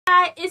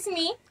Hi, it's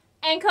me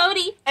and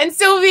Cody and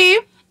Sylvie,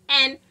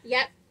 and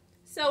yep.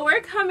 So we're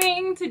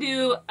coming to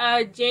do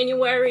a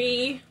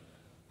January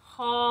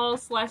haul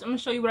slash. I'm gonna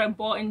show you what I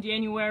bought in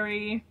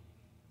January.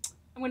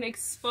 I'm gonna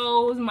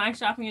expose my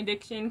shopping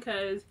addiction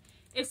because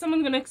if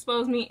someone's gonna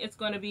expose me, it's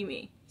gonna be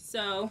me.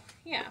 So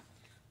yeah,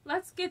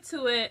 let's get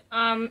to it.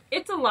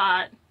 It's a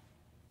lot,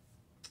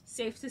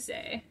 safe to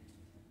say,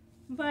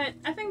 but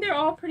I think they're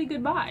all pretty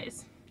good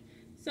buys.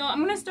 So I'm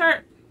gonna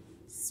start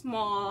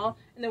small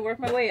and then work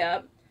my way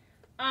up.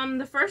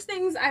 The first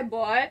things I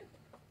bought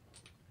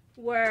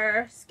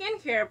were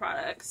skincare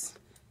products.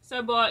 So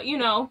I bought, you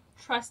know,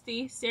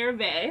 trusty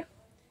CeraVe.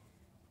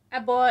 I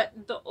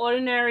bought the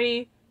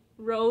Ordinary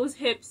Rose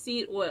Hip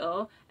Seed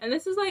Oil. And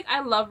this is like, I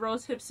love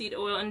Rose Hip Seed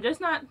Oil. And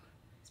just not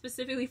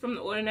specifically from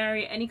the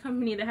Ordinary. Any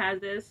company that has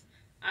this,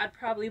 I'd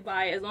probably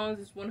buy it as long as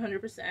it's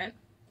 100%.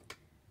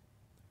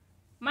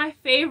 My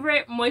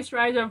favorite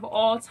moisturizer of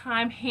all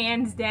time,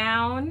 hands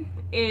down,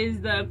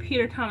 is the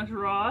Peter Thomas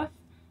Roth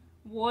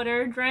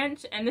Water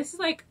Drench. And this is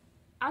like,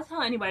 I'll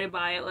tell anybody to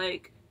buy it.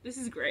 Like, this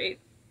is great.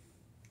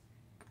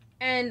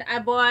 And I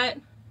bought,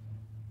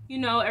 you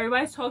know,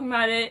 everybody's talking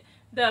about it,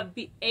 the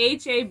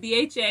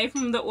BHA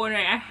from the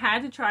Ordinary. I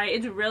had to try it.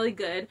 It's really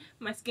good.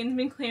 My skin's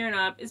been clearing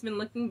up. It's been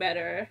looking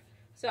better.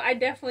 So I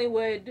definitely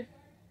would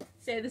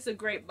say this is a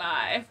great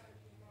buy.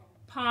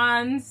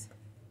 Pond's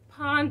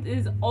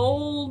is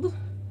old.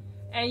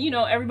 And, you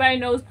know, everybody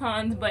knows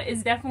Pond's, but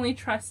it's definitely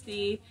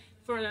trusty.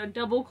 For a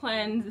double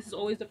cleanse, this is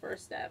always the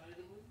first step.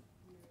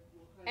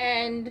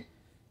 And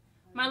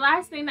my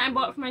last thing that I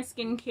bought for my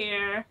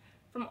skincare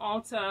from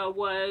Ulta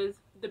was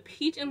the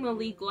Peach and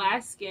Lily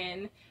Glass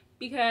Skin,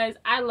 because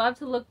I love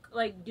to look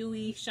like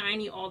dewy,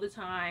 shiny all the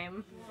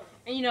time.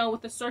 And, you know,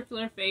 with a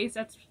circular face,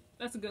 that's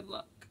a good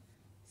look.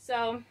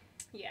 So,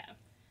 yeah,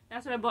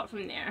 that's what I bought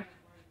from there.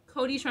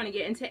 Cody's trying to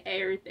get into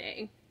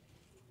everything.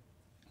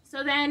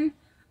 So then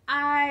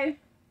I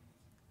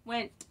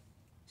went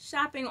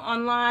shopping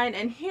online,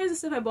 and here's the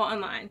stuff I bought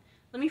online.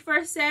 Let me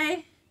first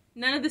say,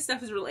 none of this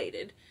stuff is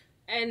related.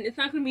 And it's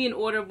not going to be in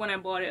order of when I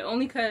bought it,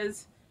 only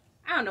because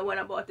I don't know when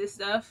I bought this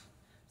stuff.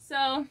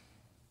 So,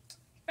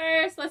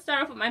 first, let's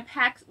start off with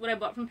what I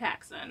bought from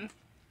PacSun.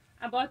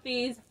 I bought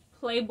these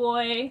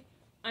Playboy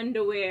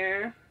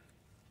underwear.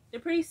 They're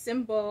pretty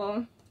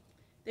simple.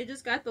 They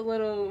just got the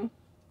little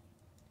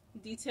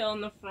detail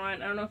in the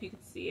front. I don't know if you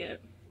can see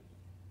it.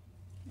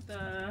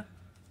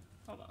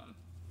 Hold on.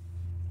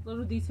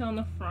 Little detail in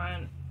the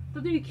front.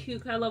 They're really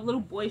cute because I love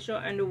little boy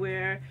short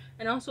underwear.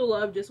 And I also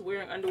love just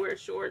wearing underwear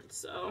shorts.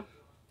 So,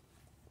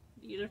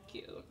 these are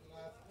cute.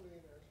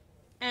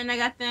 And I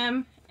got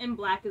them in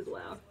black as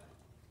well.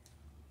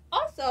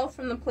 Also,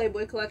 from the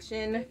Playboy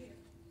collection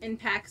in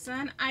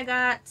PacSun, I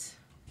got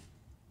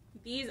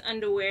these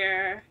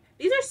underwear.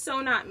 These are so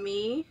not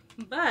me,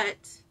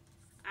 but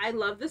I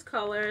love this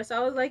color. So I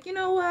was like, you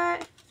know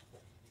what?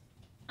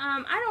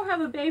 I don't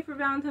have a babe for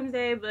Valentine's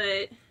Day,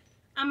 but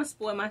I'm gonna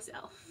spoil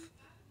myself.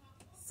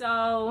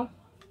 So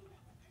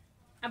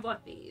I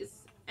bought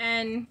these,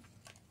 and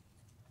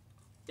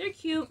they're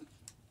cute.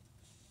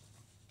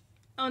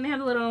 Oh, and they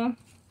have a little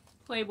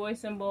Playboy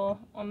symbol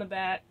on the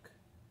back.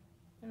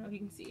 I don't know if you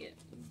can see it,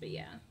 but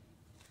yeah.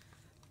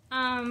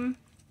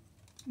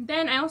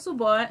 Then I also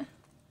bought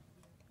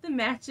the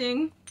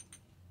matching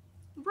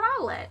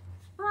bra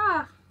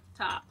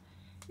top.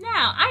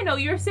 Now, I know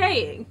you're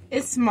saying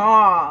it's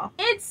small.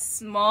 It's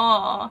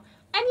small.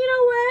 And you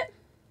know what?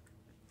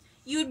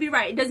 You would be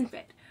right. It doesn't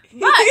fit.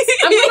 But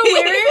I'm going to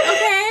wear it,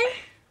 okay?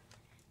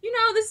 You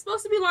know, this is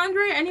supposed to be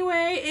lingerie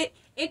anyway.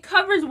 It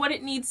covers what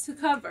it needs to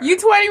cover. You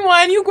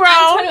 21. You grown.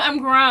 I'm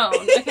grown,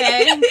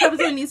 okay? It covers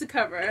what it needs to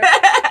cover.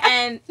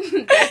 And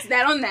that's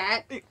that on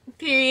that.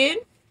 Period.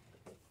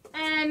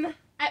 And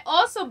I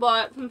also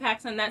bought from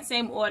PacSun, that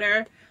same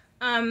order,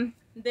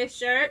 this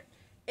shirt.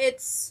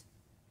 It's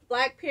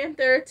Black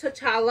Panther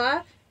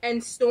T'Challa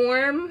and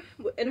Storm,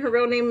 and her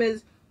real name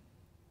is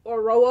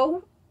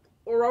Ororo.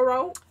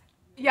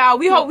 Yeah,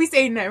 we hope we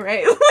saying that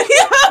right. We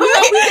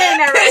hope we saying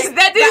that right.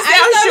 That didn't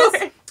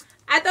sound short.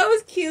 I thought it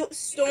was cute.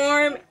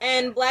 Storm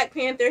and Black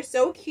Panther,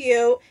 so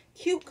cute.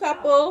 Cute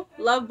couple.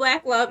 Love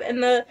Black love.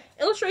 And the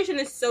illustration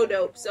is so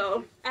dope,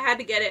 so I had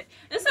to get it.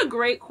 It's a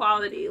great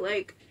quality.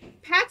 Like,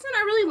 PacSun,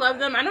 I really love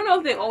them. I don't know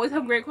if they always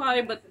have great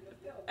quality, but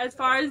as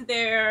far as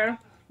their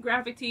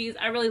graphic tees,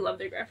 I really love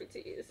their graphic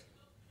tees.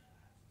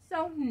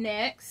 So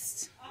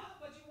next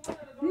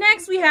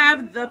we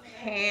have the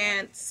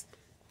pants.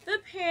 The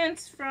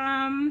pants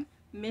from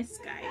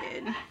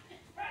Misguided.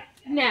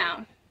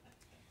 Now,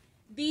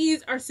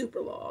 these are super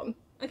long,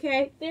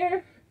 okay?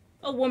 They're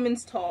a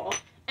woman's tall.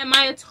 Am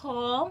I a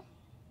tall?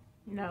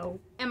 No.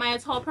 Am I a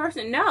tall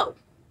person? No.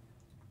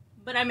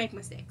 But I make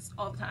mistakes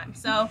all the time.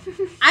 So,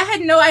 I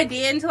had no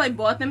idea until I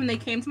bought them and they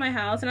came to my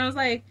house. And I was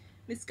like,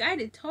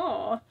 Misguided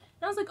tall?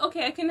 And I was like,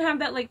 okay, I can have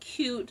that, like,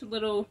 cute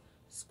little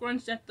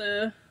scrunched at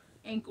the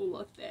ankle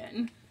look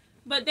then.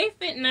 But they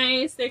fit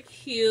nice. They're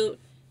cute.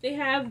 They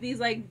have these,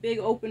 like, big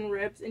open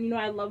rips. And, you know,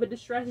 I love a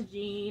distressed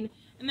jean.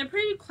 And they're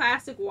pretty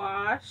classic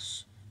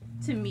wash.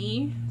 to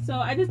me. So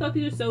I just thought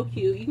these are so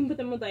cute. You can put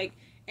them with like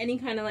any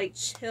kind of like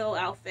chill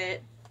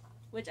outfit,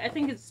 which I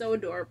think is so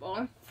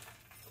adorable.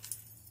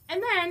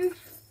 And then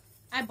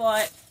I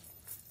bought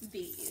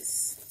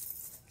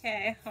these.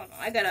 Okay, hold on.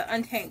 I gotta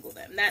untangle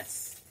them.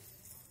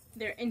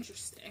 They're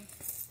interesting.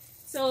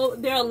 So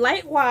they're a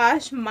light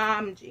wash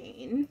mom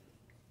jean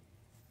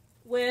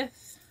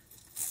with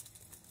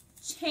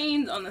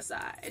chains on the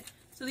side.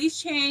 So these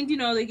chains, you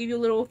know, they give you a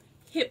little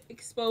hip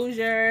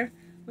exposure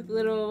with a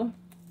little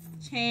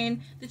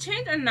chain. The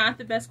chains are not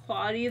the best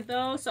quality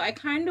though, so I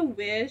kind of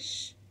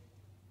wish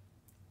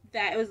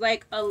that it was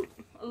like a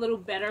little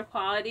better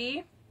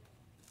quality.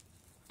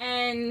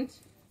 And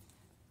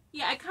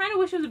yeah, I kind of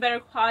wish it was a better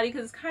quality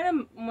because it's kind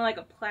of more like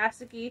a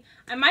plasticky.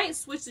 I might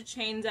switch the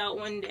chains out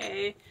one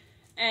day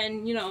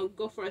and, you know,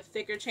 go for a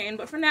thicker chain.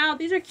 But for now,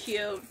 these are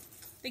cute.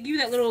 They give you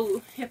that little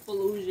hip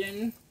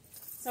illusion.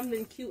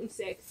 Something cute and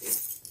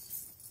sexy.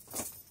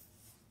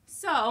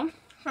 So,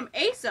 from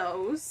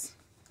ASOS,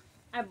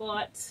 I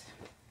bought...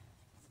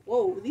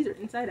 Whoa, these are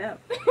inside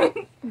out.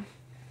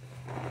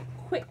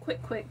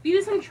 Quick.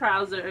 These are some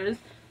trousers.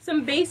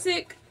 Some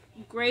basic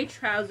gray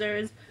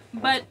trousers.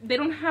 But they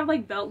don't have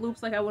like belt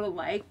loops like I would have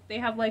liked. They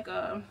have like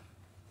a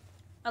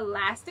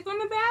elastic on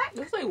the back.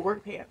 Looks like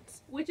work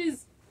pants. Which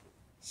is,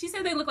 she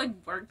said they look like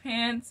work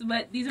pants,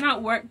 but these are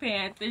not work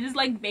pants. They're just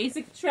like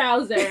basic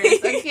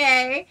trousers,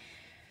 okay?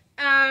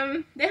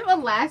 They have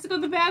elastic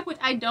on the back, which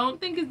I don't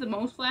think is the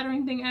most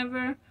flattering thing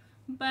ever.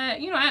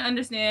 But, you know, I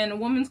understand.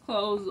 Women's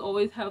clothes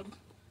always have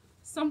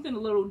something a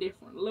little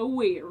different, a little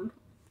weird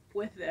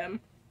with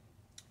them.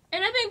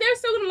 And I think they're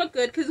still going to look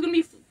good because it's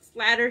going to be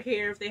flatter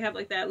hair if they have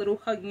like that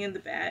little hugging in the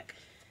back.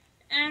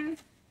 And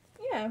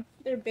yeah,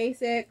 they're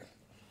basic.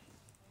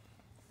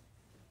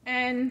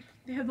 And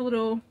they have the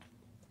little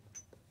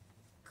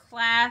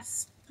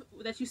clasp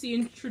that you see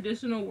in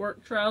traditional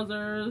work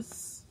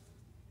trousers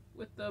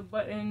with the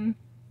button.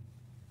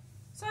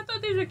 So I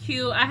thought these were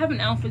cute. I have an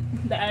outfit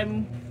that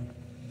I'm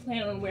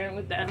planning on wearing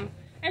with them.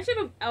 I actually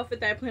have an outfit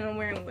that I plan on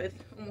wearing with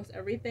almost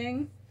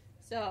everything.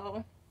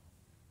 So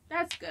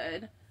that's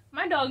good.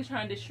 My dog's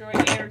trying to destroy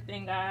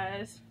everything,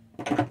 guys.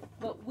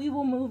 But we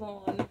will move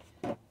on.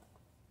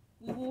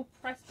 We will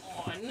press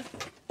on.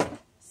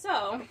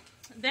 So,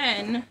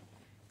 then,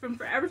 from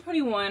Forever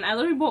 21, I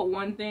literally bought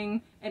one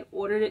thing and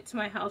ordered it to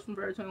my house from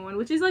Forever 21,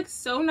 which is, like,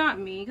 so not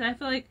me. Because I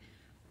feel like,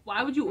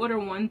 why would you order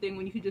one thing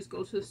when you could just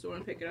go to the store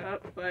and pick it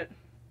up? But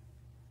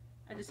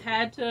I just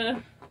had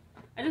to.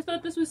 I just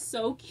thought this was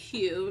so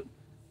cute.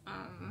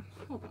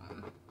 Hold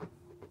on.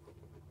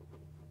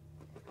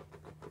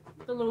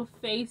 The little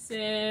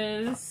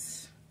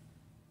faces.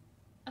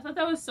 I thought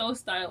that was so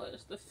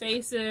stylish. The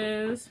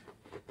faces.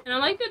 And I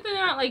like that they're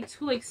not like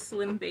too like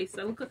slim faces.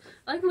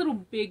 I like a little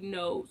big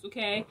nose,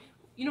 okay?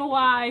 You know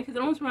why? Because it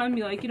almost reminds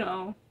me like, you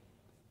know,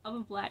 of a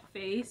black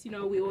face. You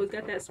know, we always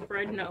got that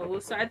spread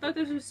nose. So I thought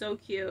this was so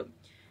cute.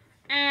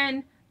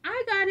 And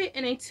I got it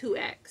in a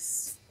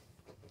 2X.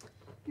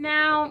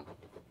 Now,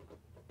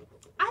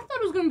 I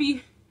thought it was going to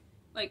be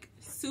like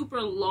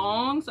super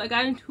long. So I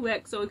got it in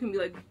 2X so it can be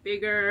like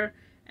bigger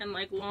and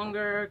like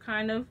longer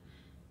kind of.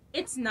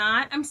 It's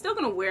not. I'm still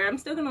gonna wear it. I'm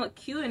still gonna look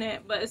cute in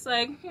it, but it's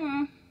like,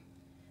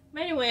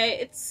 But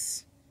anyway,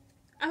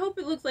 I hope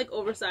it looks like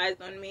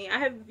oversized on me. I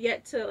have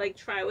yet to like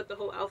try with the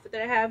whole outfit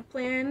that I have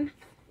planned.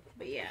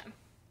 But yeah.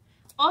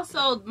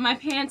 Also, my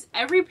pants,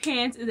 every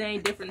pants is in a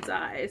different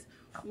size.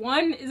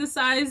 One is a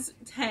size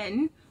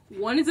 10,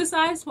 one is a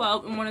size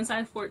 12, and one is a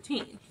size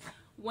 14.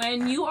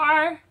 When you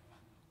are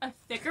a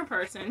thicker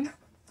person,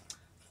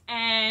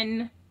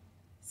 and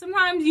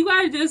sometimes you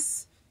gotta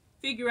just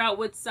figure out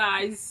what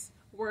size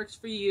works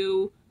for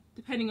you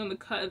depending on the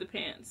cut of the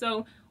pants.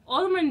 So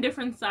all of them are in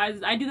different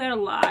sizes. I do that a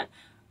lot.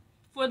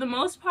 For the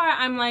most part,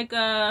 I'm like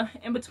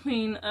in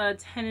between a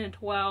 10 and a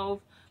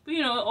 12. But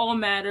you know, it all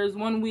matters.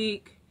 One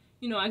week,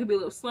 you know, I could be a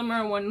little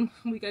slimmer. One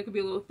week I could be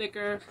a little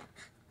thicker.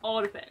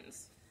 All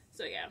depends.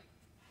 So yeah.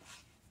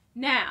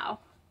 Now,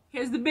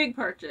 here's the big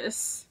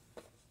purchase.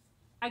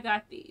 I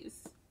got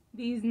these.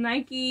 These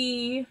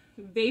Nike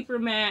Vapor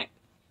Max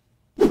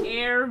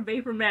Air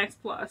Vapor Max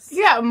Plus.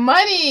 You got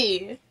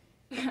money.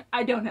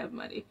 I don't have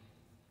money.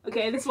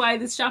 Okay, that's why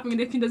this shopping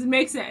addiction doesn't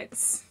make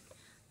sense.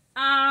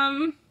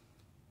 Yeah,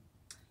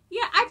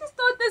 I just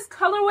thought this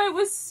colorway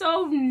was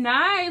so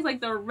nice.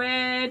 Like the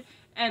red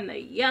and the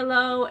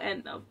yellow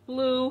and the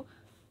blue.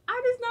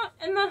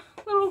 And the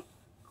little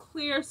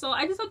clear. So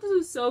I just thought this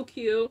was so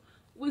cute.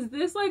 Was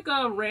this like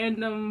a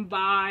random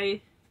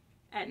buy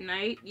at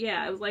night?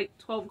 Yeah, it was like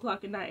 12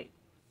 o'clock at night.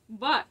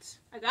 But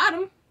I got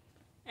them.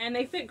 And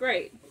they fit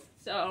great.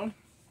 So.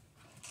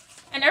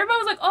 And everybody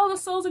was like, oh, the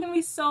soles are going to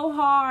be so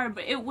hard.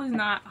 But it was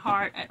not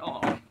hard at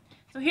all.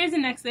 So here's the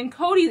next thing.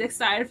 Cody's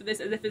excited for this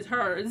as if it's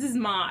hers. This is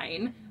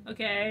mine.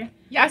 Okay?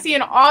 Y'all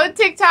seeing all the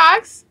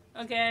TikToks?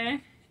 Okay?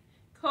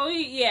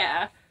 Cody,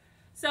 yeah.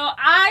 So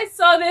I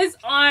saw this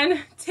on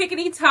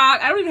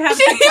TikTok. I don't even have a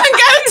TikTok. She even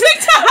got a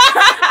TikTok.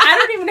 I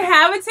don't even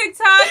have a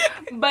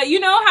TikTok. But you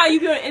know how you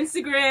be on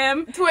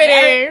Instagram.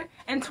 Twitter.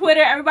 And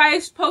Twitter.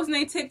 Everybody's posting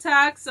their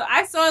TikTok. So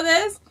I saw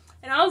this.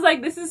 And I was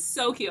like, this is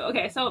so cute.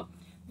 Okay, so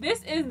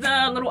this is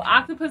the little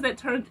octopus that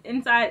turns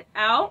inside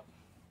out.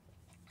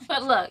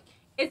 But look,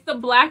 it's the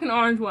black and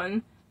orange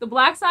one. The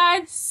black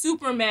side,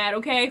 super mad,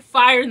 okay?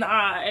 Fire in the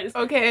eyes.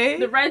 Okay.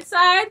 The red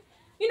side,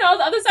 you know,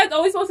 the other side's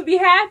always supposed to be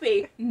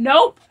happy.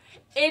 Nope.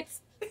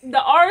 It's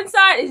the orange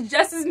side is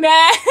just as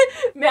mad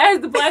as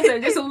the black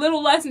side, just a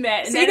little less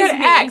mad. And so you gotta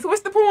ask, what's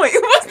the point?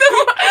 What's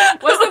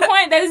the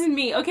point? That is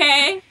me,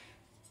 okay?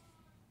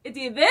 It's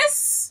either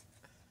this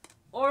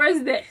or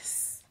it's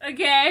this,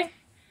 okay?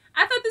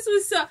 I thought this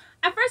was so...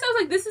 At first, I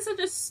was like, this is such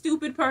a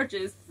stupid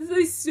purchase. This is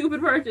a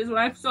stupid purchase when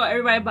I saw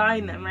everybody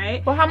buying them,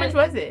 right? Well, how much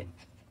was it?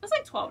 It was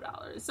like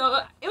 $12.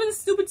 So it was a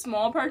stupid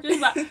small purchase,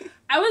 but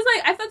I was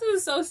like, I thought this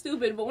was so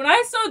stupid. But when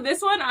I saw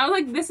this one, I was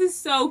like, this is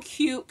so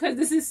cute because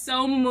this is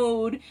so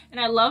mood.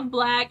 And I love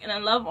black and I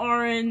love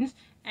orange.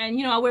 And,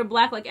 you know, I wear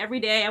black like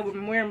every day.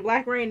 I'm wearing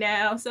black right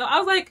now. So I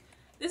was like,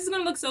 this is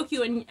going to look so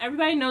cute. And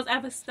everybody knows I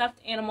have a stuffed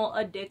animal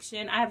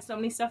addiction. I have so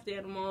many stuffed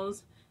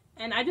animals.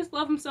 And I just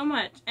love them so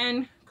much.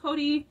 And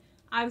Cody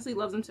obviously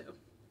loves them too.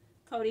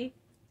 Cody,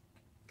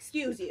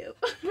 excuse you.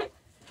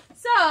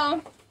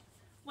 So...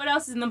 what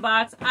else is in the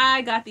box?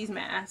 I got these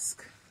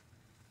masks.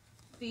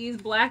 These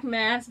black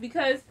masks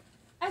because,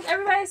 as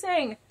everybody's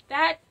saying,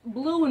 that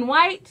blue and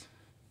white,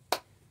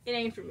 it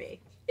ain't for me.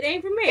 It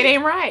ain't for me. It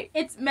ain't right.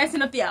 It's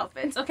messing up the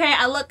outfits, okay?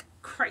 I look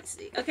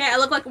crazy, okay? I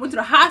look like I went to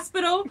the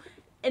hospital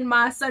in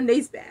my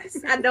Sunday's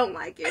best. I don't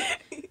like it.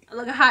 I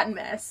look a hot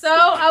mess. So,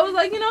 I was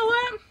like, you know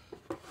what?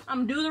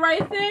 I'm gonna do the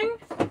right thing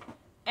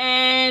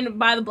and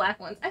buy the black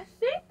ones. I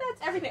think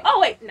that's everything.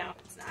 Oh, wait. No,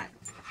 it's not.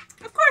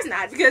 Of course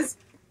not, because...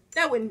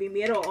 that wouldn't be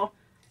me at all.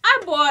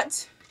 I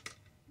bought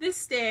this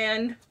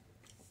stand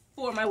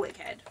for my wig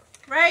head,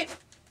 right?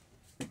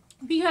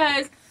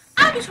 Because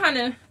I be trying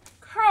to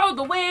curl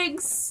the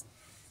wigs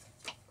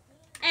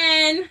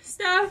and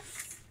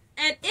stuff,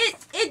 and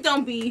it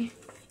don't be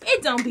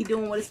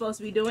doing what it's supposed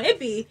to be doing. It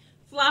be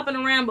flopping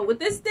around, but with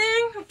this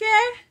thing,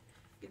 okay,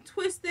 you can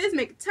twist this,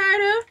 make it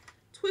tighter,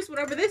 twist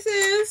whatever this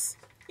is.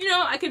 You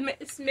know, I can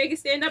make it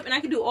stand up, and I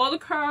can do all the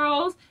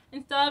curls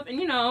and stuff, and,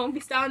 you know, be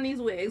styling these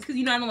wigs. Because,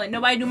 you know, I don't let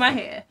nobody do my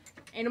hair.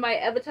 Ain't nobody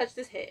ever touch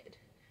this head.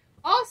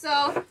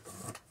 Also,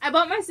 I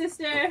bought my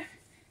sister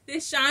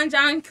this Sean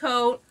John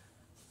coat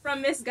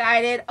from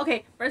Misguided.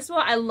 Okay, first of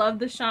all, I love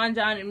the Sean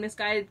John and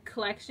Misguided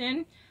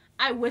collection.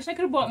 I wish I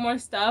could have bought more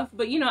stuff,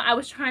 but, you know, I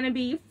was trying to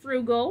be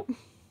frugal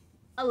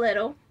a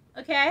little,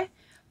 okay?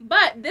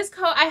 But this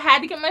coat, I had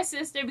to get my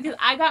sister because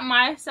I got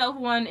myself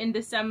one in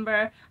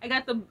December. I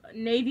got the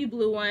navy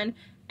blue one.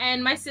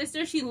 And my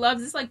sister, she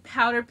loves this, like,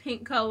 powder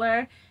pink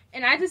color.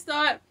 And I just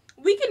thought,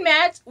 we can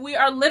match. We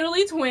are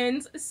literally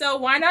twins. So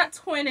why not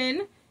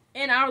twinning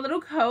in our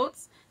little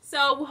coats?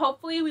 So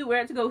hopefully we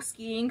wear it to go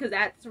skiing because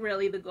that's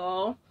really the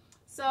goal.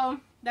 So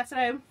that's what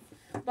I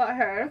bought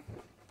her.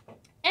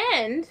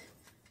 And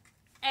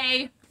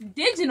a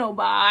digital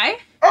buy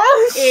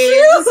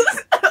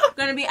is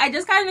gonna be, I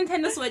just got a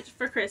Nintendo Switch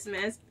for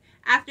Christmas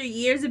after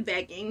years of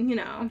begging, you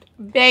know.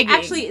 Begging.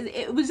 Actually,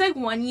 it was like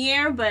 1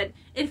 year, but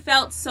it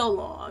felt so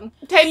long.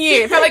 10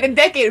 years. It felt like a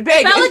decade of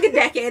begging. It felt like a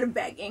decade of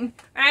begging.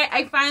 Alright,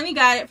 I finally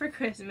got it for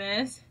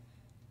Christmas.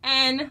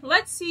 And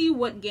let's see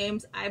what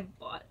games I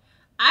bought.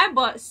 I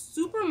bought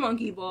Super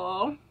Monkey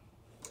Ball,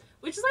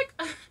 which is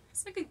like,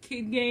 it's like a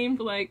kid game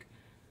for like,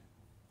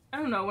 I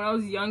don't know, when I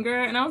was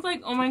younger. And I was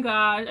like, oh my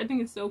gosh, I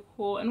think it's so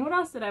cool. And what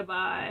else did I buy?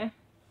 I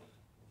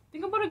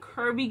think I bought a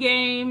Kirby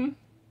game.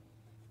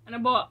 And I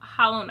bought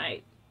Hollow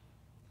Knight.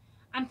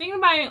 I'm thinking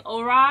of buying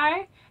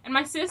Ori. And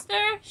my sister,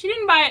 she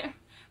didn't buy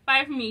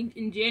it for me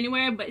in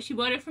January, but she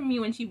bought it for me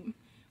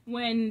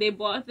when they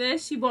bought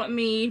this. She bought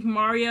me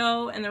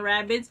Mario and the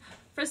Rabbids.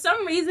 For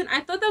some reason, I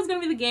thought that was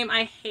going to be the game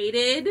I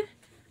hated.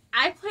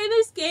 I play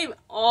this game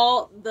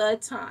all the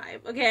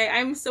time. Okay,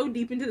 I'm so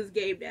deep into this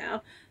game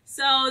now.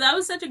 So that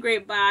was such a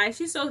great buy.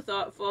 She's so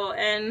thoughtful.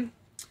 And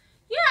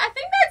yeah, I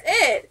think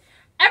that's it.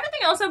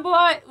 Everything else I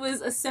bought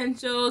was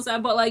essentials. I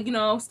bought, like, you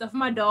know, stuff for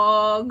my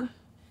dog.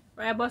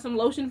 Right? I bought some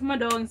lotion for my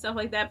dog and stuff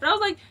like that. But I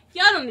was like,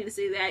 y'all don't need to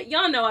see that.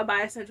 Y'all know I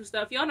buy essential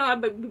stuff. Y'all know I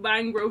be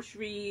buying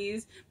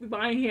groceries. Be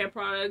buying hair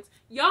products.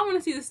 Y'all want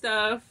to see the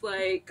stuff,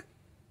 like,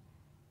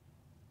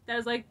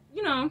 that's, like,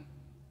 you know,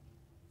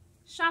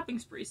 shopping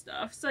spree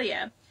stuff. So,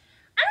 yeah.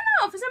 I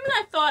don't know. For some reason,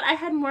 I thought I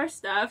had more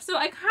stuff. So,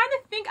 I kind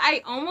of think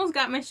I almost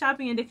got my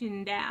shopping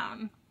addiction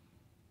down.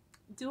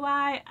 Do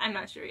I? I'm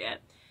not sure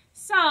yet.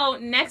 So,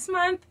 next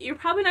month, you're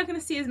probably not going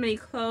to see as many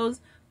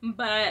clothes,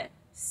 but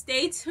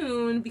stay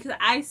tuned because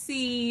I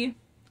see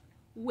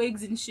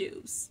wigs and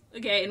shoes,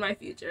 okay, in my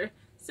future.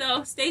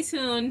 So, stay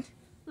tuned.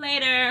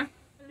 Later.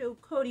 Hello,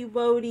 Cody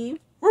Wody.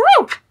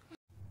 Woo!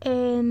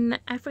 And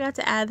I forgot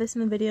to add this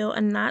in the video.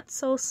 A not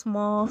so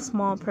small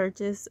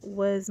purchase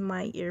was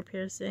my ear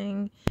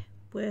piercing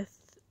with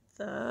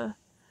the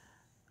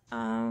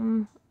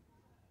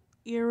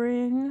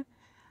earring.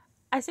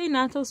 I say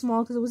not so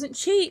small because it wasn't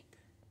cheap,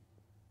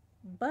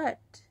 but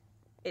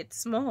it's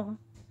small.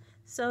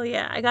 So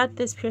yeah, I got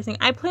this piercing.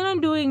 I plan on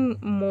doing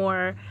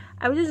more.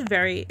 I was just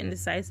very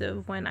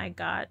indecisive when I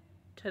got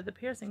to the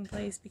piercing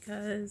place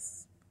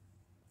because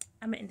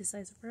I'm an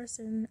indecisive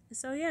person.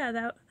 So yeah,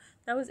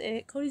 that was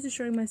it. Cody's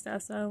destroying my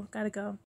stuff, so gotta go.